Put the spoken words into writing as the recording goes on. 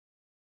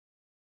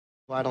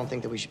Well, I don't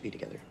think that we should be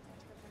together.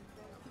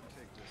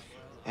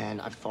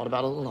 And I've thought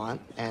about it a lot,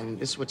 and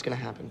this is what's gonna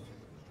happen.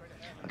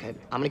 Okay,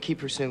 I'm gonna keep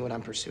pursuing what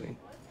I'm pursuing.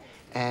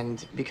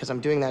 And because I'm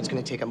doing that, it's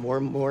gonna take up more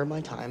and more of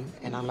my time,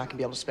 and I'm not gonna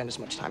be able to spend as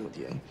much time with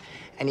you.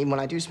 And even when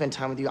I do spend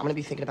time with you, I'm gonna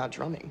be thinking about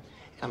drumming.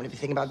 And I'm gonna be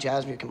thinking about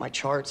jazz music and my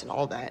charts and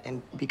all that.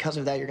 And because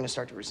of that, you're gonna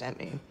start to resent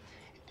me.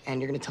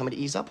 And you're gonna tell me to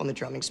ease up on the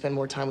drumming, spend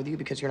more time with you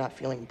because you're not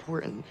feeling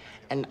important.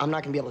 And I'm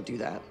not gonna be able to do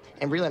that.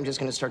 And really, I'm just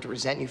gonna start to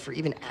resent you for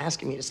even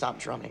asking me to stop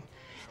drumming.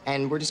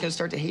 And we're just gonna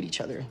start to hate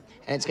each other.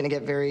 And it's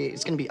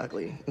gonna be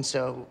ugly. And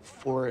so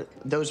for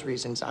those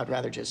reasons, I'd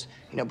rather just,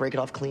 break it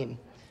off clean.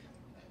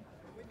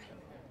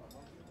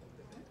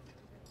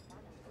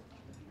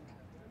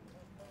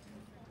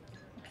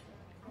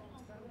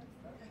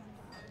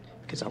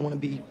 Because I wanna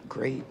be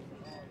great.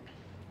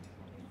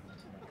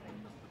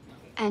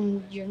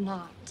 And you're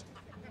not.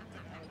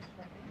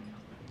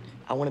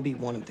 I wanna be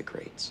one of the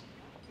greats.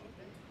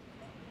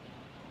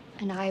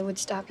 And I would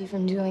stop you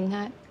from doing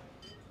that.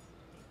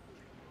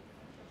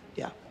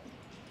 Yeah.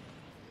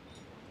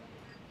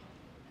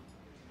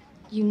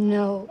 You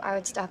know I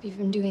would stop you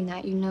from doing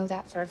that. You know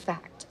that for a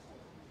fact.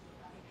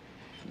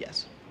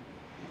 Yes.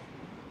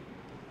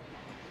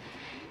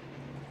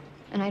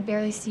 And I'd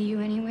barely see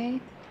you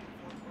anyway.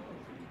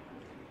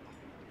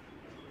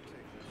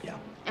 Yeah.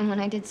 And when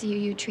I did see you,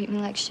 you treat me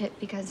like shit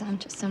because I'm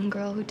just some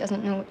girl who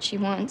doesn't know what she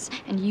wants.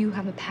 And you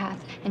have a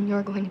path, and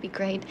you're going to be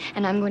great,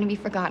 and I'm going to be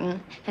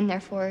forgotten. And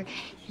therefore,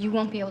 you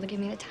won't be able to give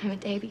me the time of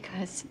day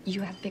because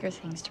you have bigger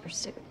things to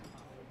pursue.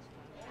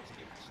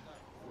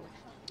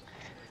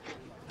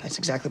 That's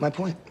exactly my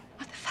point.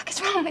 What the fuck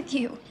is wrong with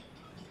you?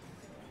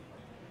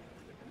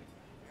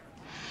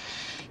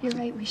 You're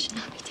right, we should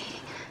not be dating.